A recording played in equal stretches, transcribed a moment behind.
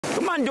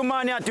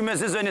Amandumane athume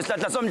esizweni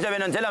isihlahla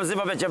somdlebeni ndlela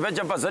mzimba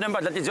bejeveje phazone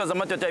empahla tizio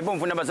zamadoda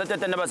ayibomvu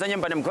nabasetete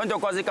nabasenyemba nemkhonto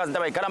kwazi igazi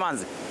ndaba yikhala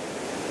amanzi.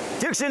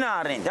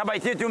 Dictionary ndaba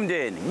ithithi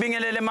umndeni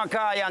ngibingelele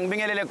emakhaya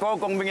ngibingelele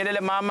gogo ngibingelele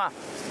mama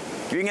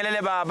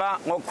ngibingelele baba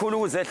ngokukhulu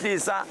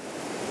ukuzehlisa.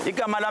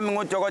 Igama lami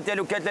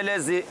nguDr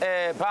Khehlelezi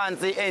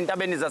phansi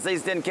eintabeni zase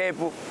Eastern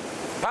Cape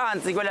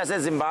phansi kwelase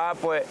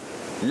Zimbabwe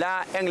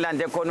la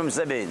engilande khona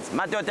umsebenzi.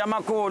 Madoda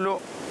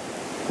amakhulu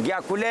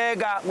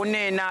ngiyakhuleka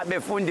kunina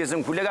befundisi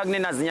ngikhuleka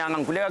kunina zinyanga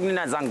ngikhuleka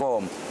kunina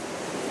zangoma.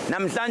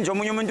 Namhlanje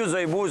omunye umuntu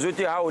uzoyibuza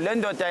uthi hawu le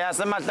ndoda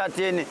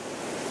yasemahlathini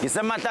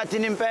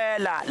ngisemahlathini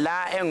impela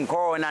la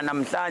engikhona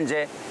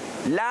namhlanje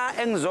la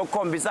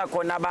engizokhombisa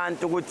khona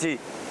abantu ukuthi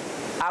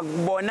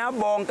akubona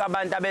bonke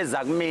abantu abeza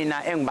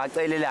kumina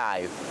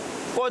engibacelelayo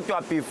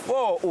kodwa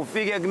before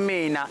ufike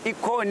kumina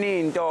ikhona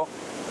into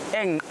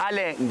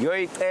engiqale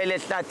ngiyoyicela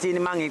ehlathini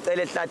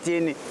mangicela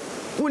ehlathini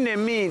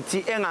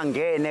kunemithi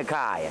engangena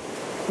ekhaya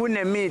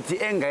kunemithi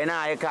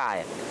engenayo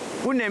ekhaya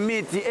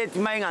kunemithi ethi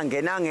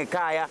mayingangenanga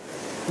ekhaya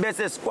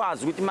bese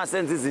sikwazi ukuthi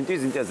masenze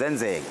izinto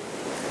zenzeke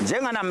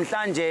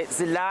njenganamhlanje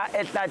sila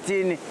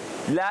ehlathini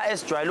la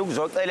esijwayele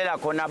ukuzocelela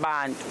khona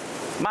abantu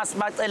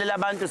masibacelela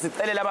abantu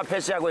sicelela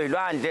abaphesheya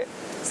kwezilwandle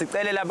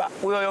sicelela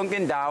kuyo yonke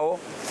indawo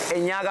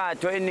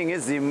enyakatho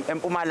eningizimu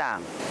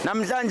empumalanga.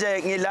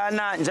 Namhlanje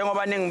ngilana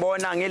njengoba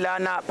ningibona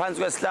ngilana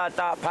phansi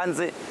kwesihlahla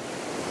phansi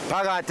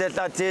phakathi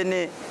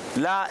ehlathini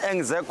la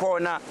engize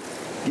khona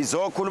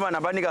ngizokhuluma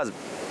nabanikazi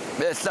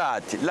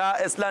behlathi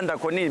la esilanda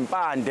khona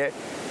izimpande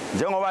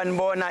njengoba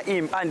nibona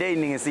izimpande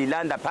eziningi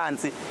silanda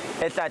phansi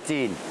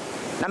ehlathini.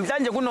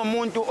 Namhlanje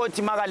kunomuntu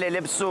othi makalele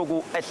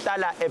ebusuku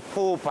ehlala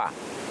ephupha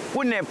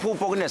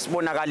kunephupho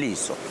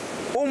kunesibonakaliso.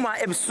 Uma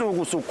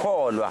ebusuku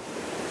usukholwa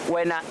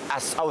wena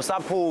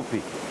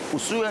awusaphuphi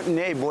usuye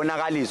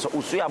nezibonakaliso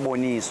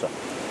usuyaboniswa.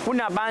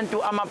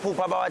 Kunabantu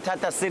amaphupho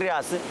abawathatha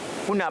serious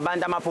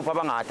kunabantu amaphupho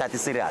abangawathathi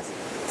serious.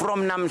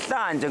 From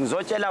namhlanje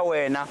ngizotshela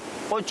wena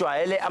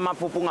ojwayele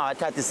amaphupho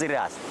ungawathathi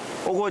serious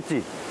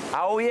ukuthi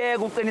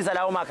awuyeke uqinisa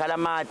lawo makhala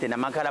amade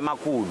namakhala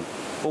amakhulu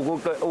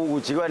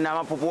ukujikwa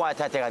namaphupho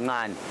wathathe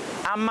kancane.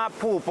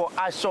 Amaphupho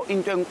asho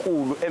into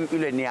enkulu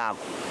empilweni yakho.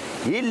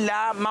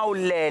 Yila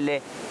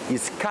mawulele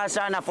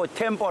isikhashana for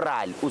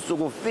temporary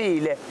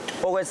usukufile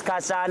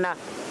okwesikhashana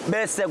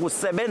bese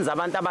kusebenza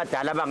abantu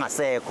abadala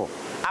abangasekho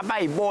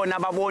abayibona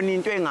babona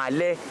into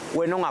engale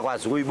wena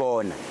ongakwazi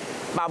ukuyibona.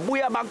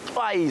 Babuya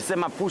bakuxwayise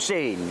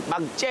emaphusheni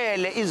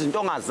bakutshele izinto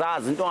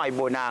ongazazi into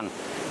ongayibonanga.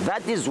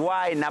 That is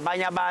why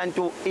nabanye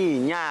abantu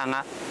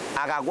izinyanga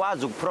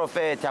akakwazi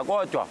ukuprofeta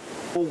kodwa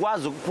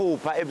ukwazi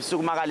ukuphupha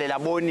ebusuku makalela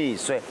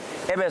aboniswe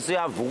ebese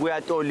uyavuka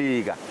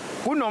uyatolika.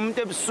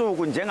 Kunomuntu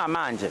ebusuku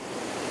njengamanje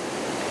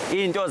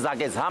into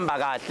zakhe zihamba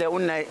kahle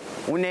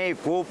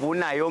unezigubhu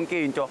unayo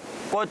yonke into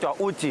kodwa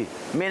uthi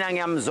mina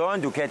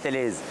ngiyamzonda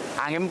uKhehlelezi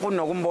angimfuni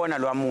nokumbona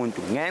lo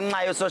muntu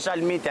ngenxa ye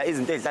social media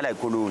izinto ezihlala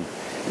zikhuluma.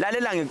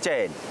 Lalela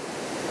ngikutshela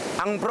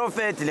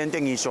angiprofeti lento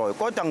engishoyo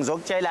kodwa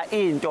ngizokutshela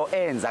into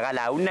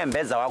eyenzakalayo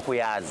unembeza wakho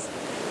uyazi.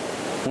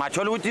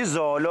 Ungathola ukuthi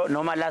izolo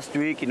noma last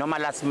week noma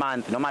last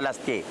month noma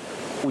last year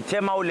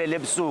uthema ulele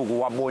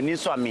ebusuku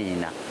waboniswa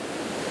mina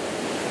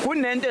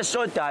kunento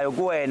eshodayo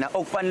kuwena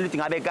okufanele ukuthi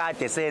ngabe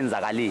kade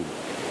senzakalile.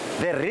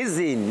 The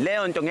reason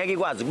leyo nto ngeke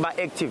ikwazi ukuba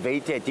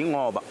activated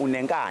ingoba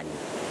unenkani.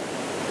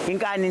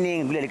 Inkani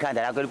iningi kuleli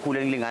khanda lakho elikhulu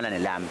elilingana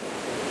nelami.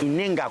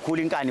 Iningi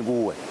kakhulu inkani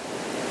kuwe.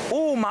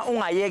 Uma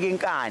ungayeka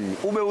inkani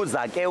ube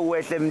uzake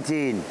uwehle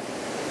emthini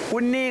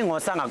kuningi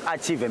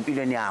osangaku-achieve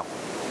empilweni yakho.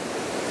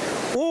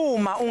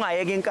 Uma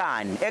ungayeka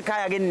inkani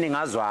ekhaya kini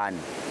ningazwana.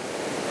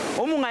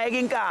 Uma ungayeka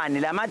inkani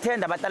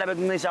lamathenda abahlala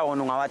bekuncisha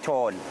wona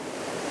ungawathola.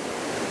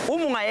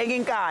 Uma ungayeka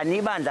inkani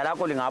ibandla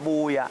lakho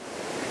lingabuya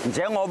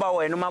njengoba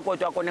wena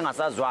umakoti wakho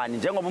ningasazwani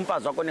njengoba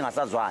umfazi wakho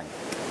ningasazwani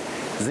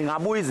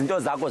zingabuya izinto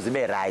zakho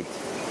zibe right.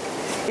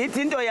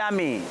 Ithi into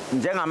yami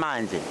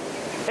njengamanje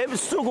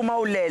ebusuku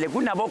mawulele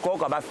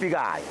kunabogogo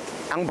abafikayo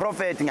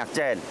angiprofeti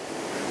ngiyakutshela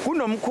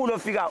kunomkhulu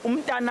ofika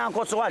umntana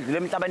wakho sokwadlula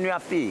emhlabeni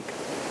uyafika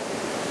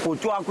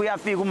uthi wakho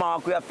uyafika uma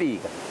wakho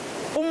uyafika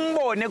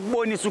umbone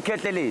kubonisa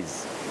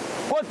uKhehlelezi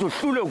kodwa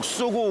uhlule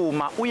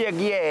ukusukuma uye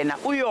kuyena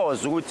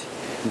uyoza ukuthi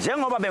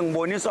njengoba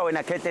bengiboniswa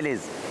wena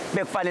Khehlelezi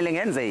bekufanele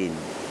ngenzeni.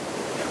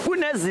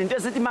 Kunezinto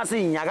esithi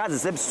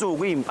masiyinyakazisa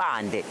ebusuku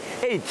izimpande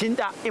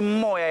ezithinta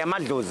imoya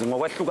yamadlozi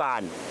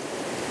ngokwehlukana.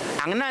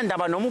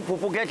 Anginandaba noma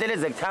uphupho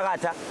uKhehlelezi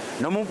ekuthakatha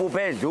noma uphupho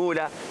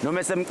edlula noma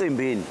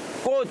esemcimbini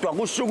kodwa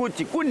kusho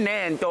ukuthi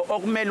kunento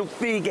okumele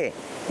ufike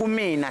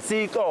kumina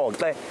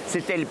sixoxe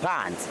sihleli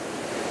phansi.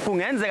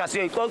 Kungenzeka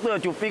siyoyixoxa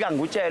uthi ufika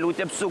ngikutshela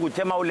ukuthi ebusuku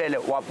uthema ulele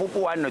waphupha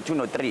 1 no 2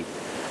 no 3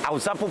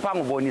 awusaphupha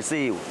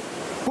ngibonisiwe.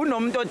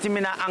 Kunomuntu othi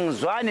mina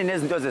angizwani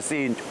nezinto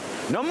zesintu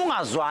noma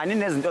ungazwani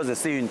nezinto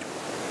zesintu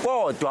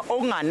kodwa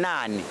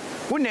okunganani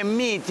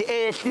kunemithi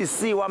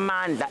eyehlisiwe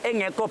amandla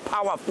engekho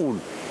powerful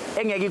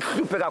engeke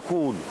ikuhluphe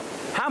kakhulu.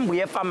 Hamba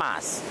uye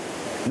epharmacy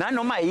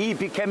nanoma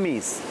yiphi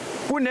ikhemisi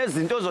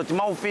kunezinto ozothi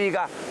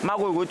mawufika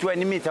makuyukuthi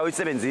wena imithi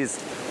awuyisebenzisi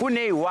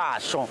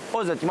kuneyiwasho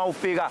ozothi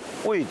mawufika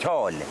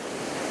uyithole.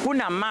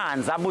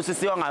 kunamanzi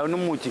abusisiwa ngayo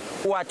umuthi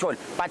uwathola,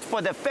 but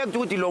for the fact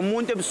ukuthi lo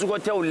muntu ebusuku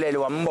othe ulele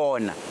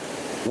wambona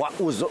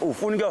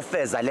ufuna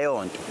ukuyofeza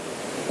leyo nto,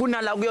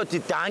 kunala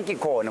kuyothi danki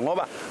khona,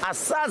 ngoba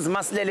asazi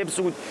masilele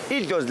ebusuku ukuthi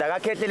idlozi la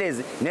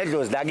Khehlelezi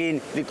nedlozi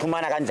lakini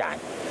liqhumana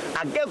kanjani.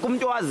 Akekho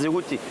umuntu owazi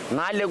ukuthi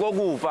ngale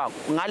kokufa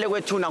ngale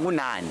kwethuna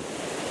kunani.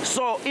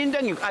 So into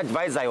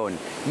engiku-advise yona,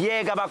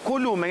 yeka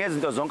bakhulume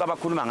ngezinto zonke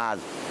abakhuluma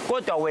ngazo,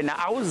 kodwa wena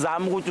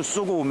awuzami ukuthi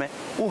usukume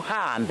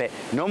uhambe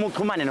noma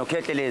uxhumane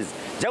noKhehlelezi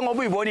njengoba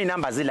uyibona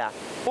inamba zila.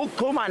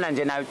 Ukuxhumana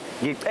nje nayo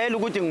ngicela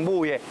ukuthi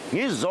ngibuye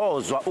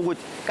ngizozwa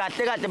ukuthi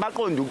kahle kahle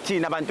baqonda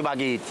ukuthina abantu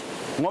bakithi,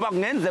 ngoba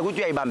kungenzeka ukuthi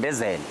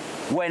uyayibambezela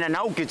wena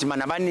na ugijima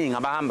nabaningi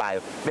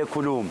abahambayo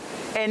bekhuluma.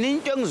 And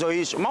into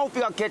engizoyisho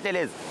mawufika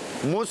kuKhehlelezi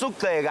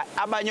musugxeka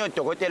abanye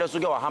odokotela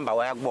osuke wahamba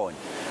wayakubona.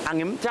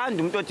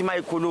 Angimthandi umuntu othi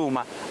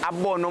mayikhuluma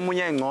abone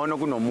omunye engcono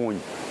kunomunye,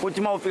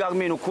 uthi mawufika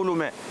kumina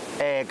ukhulume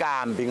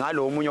kambi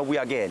ngalo omunye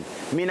obuya kuyena.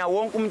 Mina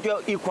wonke umuntu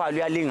equal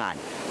uyalingana,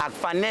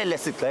 akufanele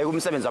sigxeke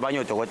umsebenzi wabanye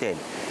odokotela.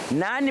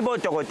 Nani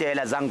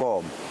bodokotela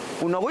zangoma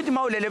unokuthi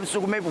mawulele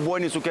ebusuku maybe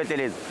ubonisa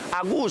uKhehlelezi,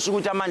 akusho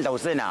ukuthi amandla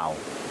usenawo,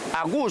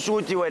 akusho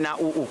ukuthi wena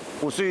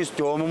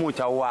usuyisidomo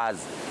umuthi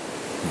awazi.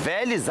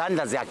 Vele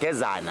izandla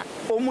ziyagezana,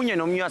 omunye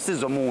nomunye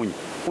uyasiza omunye,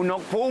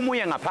 unokuphuma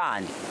umunye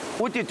ngaphandle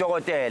uthi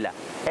dokotela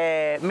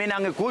mina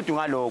ngigudu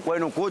ngalokho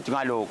wena ugudu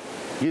ngalokho.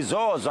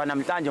 Ngizozwa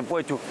namhlanje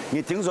mfowethu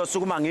ngithi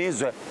ngizosukuma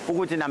ngizwe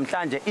ukuthi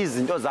namhlanje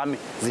izinto zami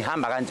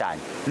zihamba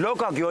kanjani.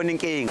 Lokho akuyona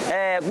inkinga.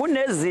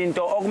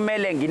 Kunezinto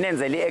okumele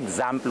nginenzele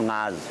iexample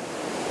ngazo.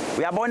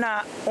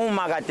 Uyabona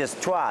uma kade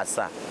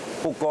sithwasa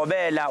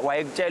ugobela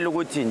wayekutshela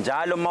ukuthi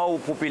njalo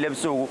mawuphuphile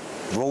ebusuku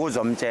vuka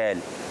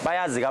uzomtshela.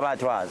 Bayazi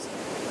kabathwazi.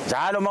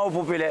 Njalo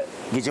mawuphuphile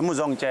ngijima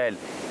uzongitshela.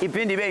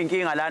 Iphinde ibe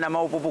inkinga lana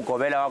mawuphupha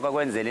ugobela wakho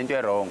kwenzela into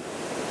errong.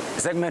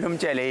 Sekumele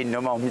umtshele yini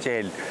noma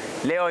umtsheli.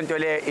 Leyo nto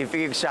le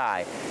ifike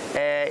kushaya.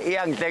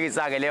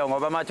 Iyangihlekisa ke leyo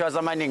ngoba amathwasa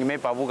amaningi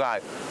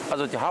mebhabukayo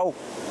bazothi hawu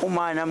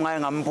uma nami ngaye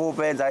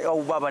ngamphupha enza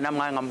ubaba nami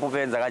ngaye ngamphupha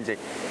enza kanje.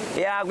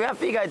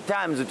 Kuyafika at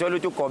times uthola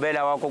ukuthi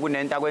ugobela wakho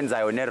kunento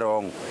akwenzayo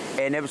nerong,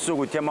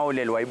 ebusuku uthe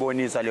mawuleli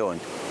wayibonisa leyo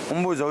nto.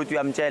 Umbuzo uthi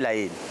uyamtshela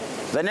yini.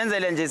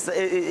 Zanenzele nje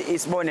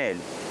isibonelo.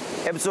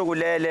 Ebusuku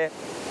lele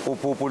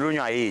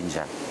uphuphulunywa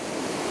yinja.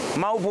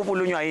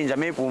 Mawuphuphulunywa yinja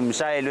maybe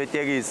umshayeli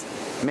wetekisi,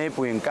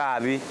 maybe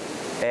inkabi,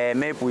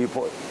 maybe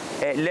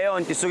leyo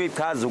nto isuke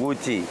ichaza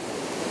ukuthi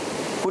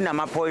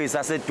kunamaphoyisa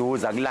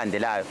aseduze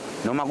akulandelayo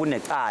noma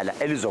kunecala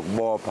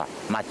elizokubopha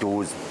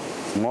maduze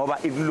ngoba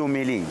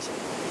ikulumile inja.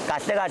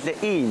 Kahle kahle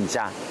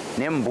inja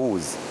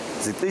nembuzi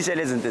zicishe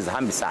lezi zinto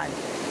ezihambisana,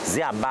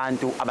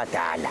 ziyabantu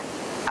abadala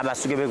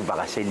abasuke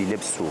bekuvakashelile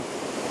ebusuku.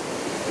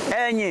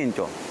 Enye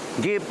into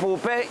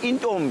ngiphuphe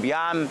intombi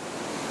yami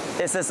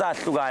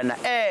esesahlukana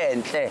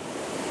enhle.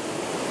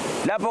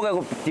 Lapho ke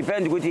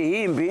kudepend ukuthi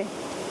yimbi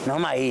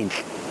noma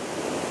yinhle.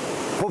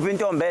 Phupha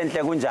intombi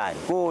enhle kunjani?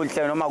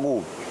 Kuhle noma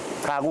kubi?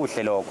 Cha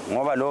kuhle lokho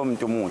ngoba lo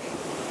muntu muhle.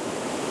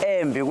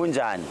 Embi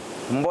kunjani?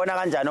 Mbona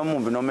kanjani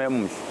omumbi noma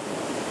emuhle?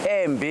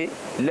 Embi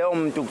leyo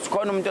muntu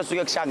kukhona umuntu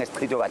osuke kushaya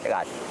ngesichitho kahle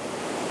kahle.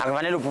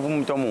 Akufanele uphuphe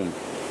umuntu omumbi.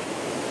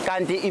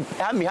 Kanti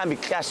ihamba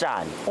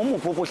iklashana. Uma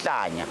uphupha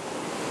uhlanya,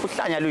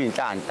 uhlanya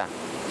luyinhlanhla.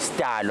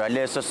 Sidalwa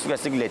leso suke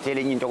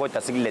sikulethele enye into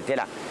kodwa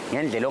sikulethela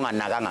ngendlela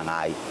onganakanga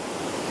ngayo.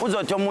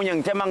 Uzothi omunye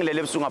ngithe mangilele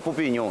ebusuku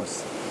ngaphupha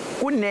inyosi.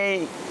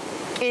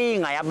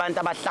 Kunenkinga yabantu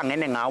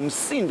abahlangene ngawo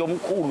umsindo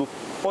omkhulu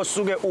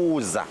osuke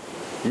uza.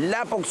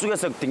 Lapho kusuke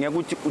sekudingeka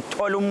ukuthi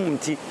uthole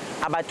umuthi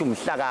abathi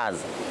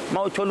umhlakaza.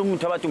 Mawuthola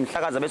umuthi abathi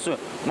umhlakaza bese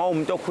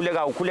mawumuntu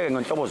okhuleka ukhuleke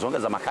ngenhlobo zonke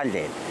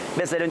zamakhandlela.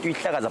 Bese lento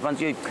ihlakaza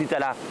phansi uyoyichitha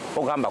la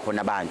okuhamba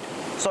khona abantu.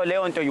 So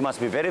leyo nto you must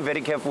be very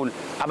very careful.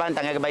 Abantu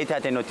angeke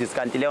bayithathe notice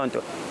kanti leyo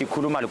nto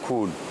ikhuluma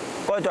likhulu.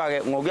 Kodwa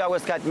ke ngokuya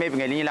kwesikhathi maybe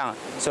ngelinye ilanga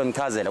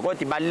songichazela.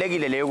 Kodwa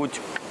ibalekile leyo ukuthi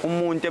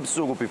umuntu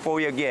ebusuku before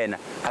uye kuyena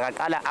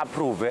akaqala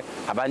approve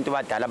abantu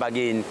badala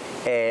bakini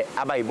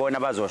abayibona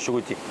bazosho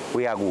ukuthi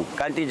uyakuphi.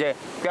 Kanti nje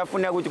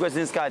kuyafuneka ukuthi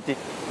kwesinye isikhathi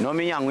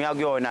noma inyanga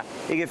uyakuyona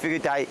ikifika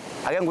ithi hayi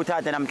ake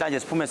ngikuthathe namhlanje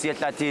siphume siye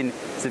ehlathini,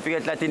 sifike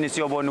ehlathini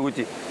siyobona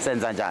ukuthi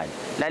senza njani.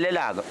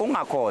 Lalela ke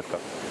ungakhohlwa.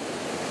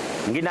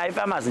 Nginayo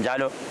ifamasi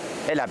njalo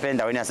elapha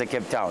endaweni yase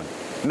Cape Town.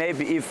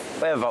 Maybe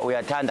if ever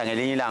uyathanda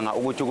ngelinye ilanga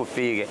ukuthi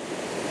ukufike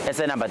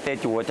number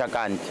 30 water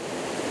kant.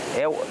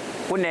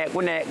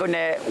 Kune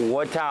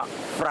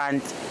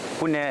waterfront,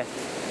 kune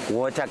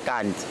water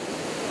kant.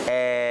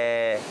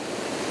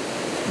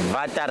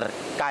 Water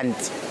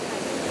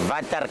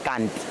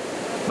kant.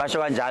 Basho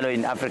kanjalo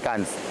in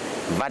Afrikaans.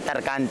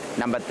 Water kant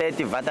number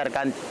 30 water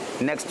kant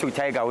next to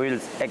Tiger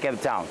Wheels at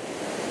Cape Town.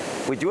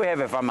 We do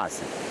have a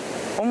pharmacy.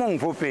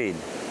 Umungiphupheni.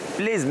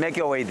 Please make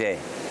your way there.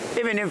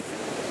 Even if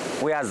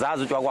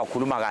uyazazi ukuthi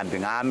wakwakhuluma kambi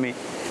ngami,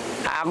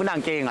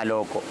 akunankinga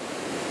lokho.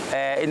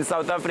 In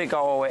South Africa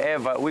or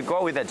wherever, we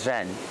go with the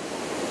trend.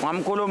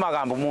 Ngamkhuluma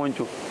kambi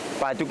umuntu,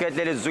 but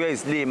uKhehlelezi usuke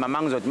isilima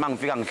mangizothi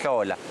mangifika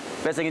ngihlola.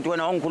 Bese ngithi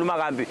wena ongikhuluma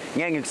kambi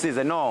ngeke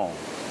ngikusize. No.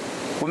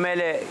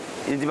 Kumele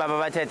inti baba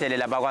bathethele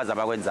labakwazi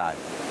abakwenzayo.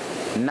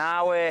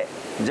 Nawe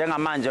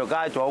njengamanje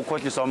kade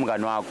wawukhohlisa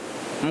umngani wakho.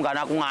 umngane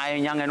wakho ungayi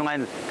enyangeni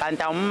ungayenzi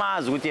kanti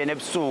awumazi ukuthi yena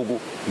ebusuku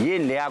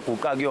yini le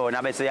yaguqa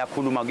kuyona bese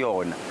yakhuluma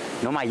kuyona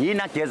noma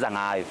yini ageza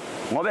ngayo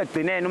ngoba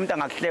egcineni umuntu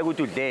angakuhleka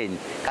ukuthi udleni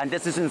kanti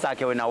esiswini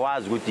sakhe wena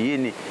wazi ukuthi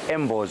yini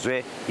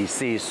embozwe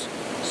isisu.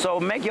 So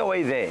make your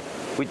way there.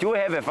 We do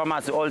have a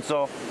pharmacy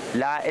also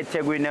la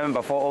eThekwini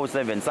number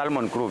 407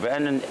 Salmon Groove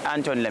and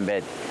Anton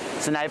Lembede.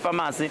 Sinayo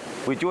pharmacy,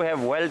 we do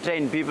have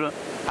well-trained people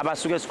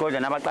abasuka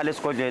esigodleni abaqala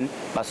esigodleni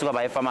basuka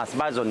baye pharmacy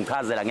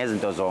bazonichazela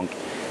ngezinto zonke.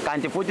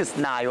 Kanti futhi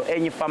sinayo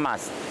enye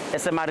pharmacy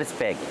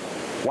eseMaritzburg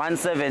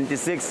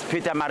 176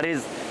 Peter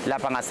Maris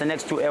lapha ngase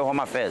next to Home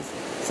Affairs.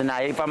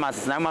 Sinayo ipharmacy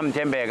sinayo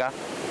Mamthembeka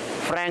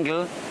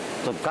Frankl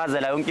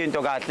zokuchazela yonke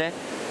into kahle.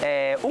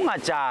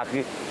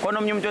 Ungajahi khona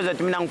omunye umuntu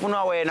ozothi mina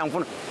ngifuna wena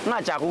ngifuna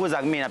ungajahi ukuza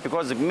kumina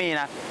because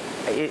kumina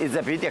it's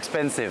a bit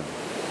expensive.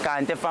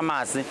 Kanti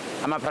pharmacy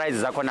ama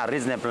prices akhona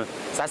reasonable.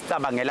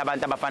 Sasicabangela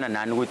abantu abafana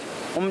nani ukuthi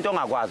umuntu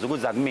ongakwazi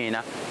ukuza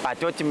kumina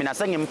but othi mina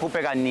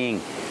sengimphuphe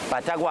kaningi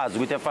but akwazi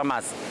ukuthi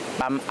pharmacy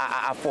bam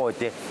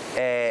afford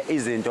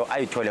izinto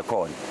ayithole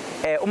khona.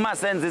 Uma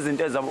senza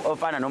izinto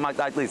ezifana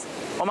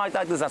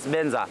nomacacisi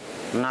asibenza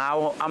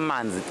ngawo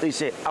amanzi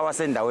cishe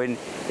awasendaweni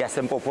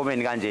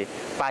yasempophomeni kanje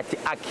but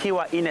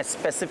akhiwa in a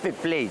specific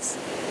place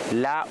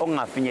la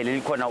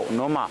ongafinyeleli khona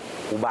noma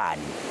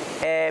ubani.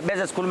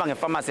 Bese sikhuluma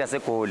ngepharmacy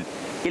yaseGoli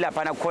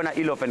ilaphana kukhona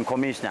iLof and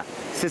Commissioner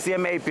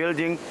CCMA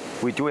building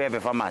we do have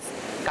a pharmacy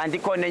kanti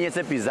khona enye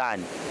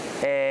esebhizani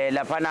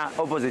laphana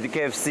opposite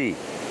KFC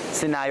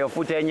sinayo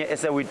futhi enye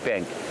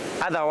eseWheatbank.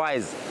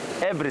 Otherwise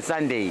every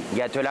Sunday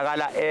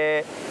ngiyatholakala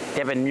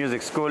eDurban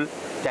Music School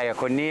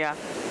Diaconia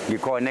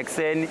ngikhona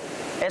ekseni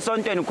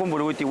esontweni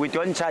ukhumbula ukuthi we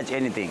don't charge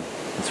anything,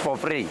 it's for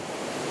free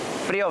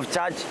of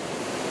charge.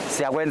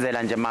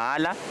 Siyakwenzela nje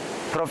mahala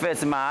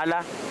prophet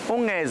mahala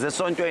ungeze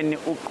esontweni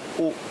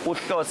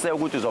uhlose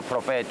ukuthi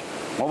uzoprofeta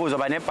ngoba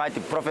uzoba nebhadi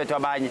prophet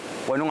wabanye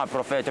wena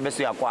ungaprofeta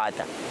bese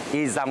uyakwata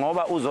iza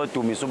ngoba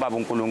uzodumisa ubaba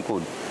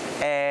uNkulunkulu.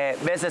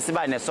 Bese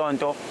siba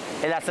nesonto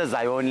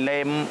elaseZion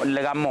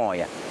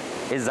lekamoya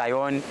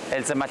eZion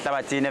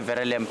elisemahlabathini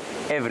eVerelem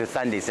every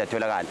Sunday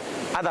siyatholakala.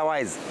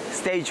 Otherwise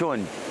stay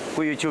tuned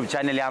ku YouTube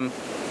channel yami.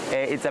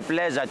 It's a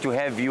pleasure to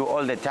have you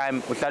all the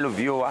time uhlala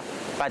viewer,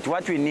 but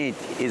what we need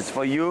is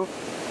for you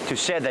to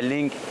share the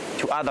link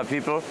to other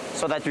people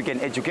so that we can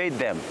educate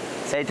them.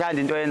 Sayithanda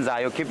into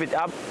yenzayo, keep it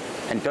up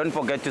and don't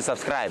forget to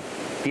subscribe.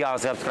 Be our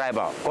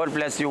subscriber. God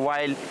bless you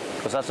while you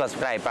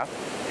subscribe,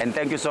 and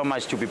thank you so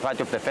much to be part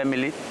of the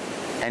family,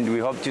 and we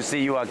hope to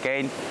see you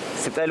again.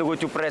 Sicela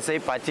ukuthi press a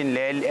button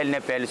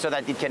elinebell so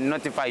that it can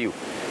notify you.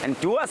 And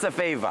do us a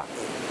favor,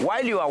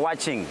 while you are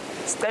watching,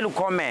 sicela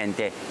comment,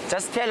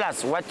 just tell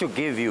us what to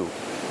give you.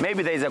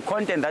 Maybe there is a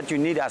content that you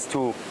need us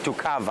to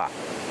cover,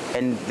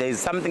 and there is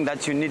something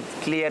that you need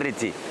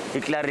clarity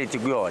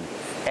kuyona.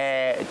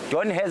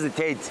 Don't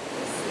hesitate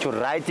to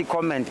write a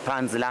comment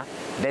phansi,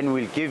 then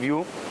we'll give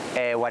you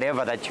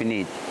whatever that you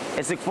need.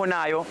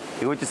 Esikufunayo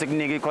ukuthi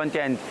sikunike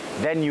content,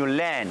 then you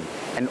learn,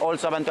 and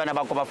also abantwana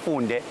bakho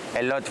bafunde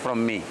a lot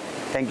from me.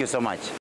 Thank you so much.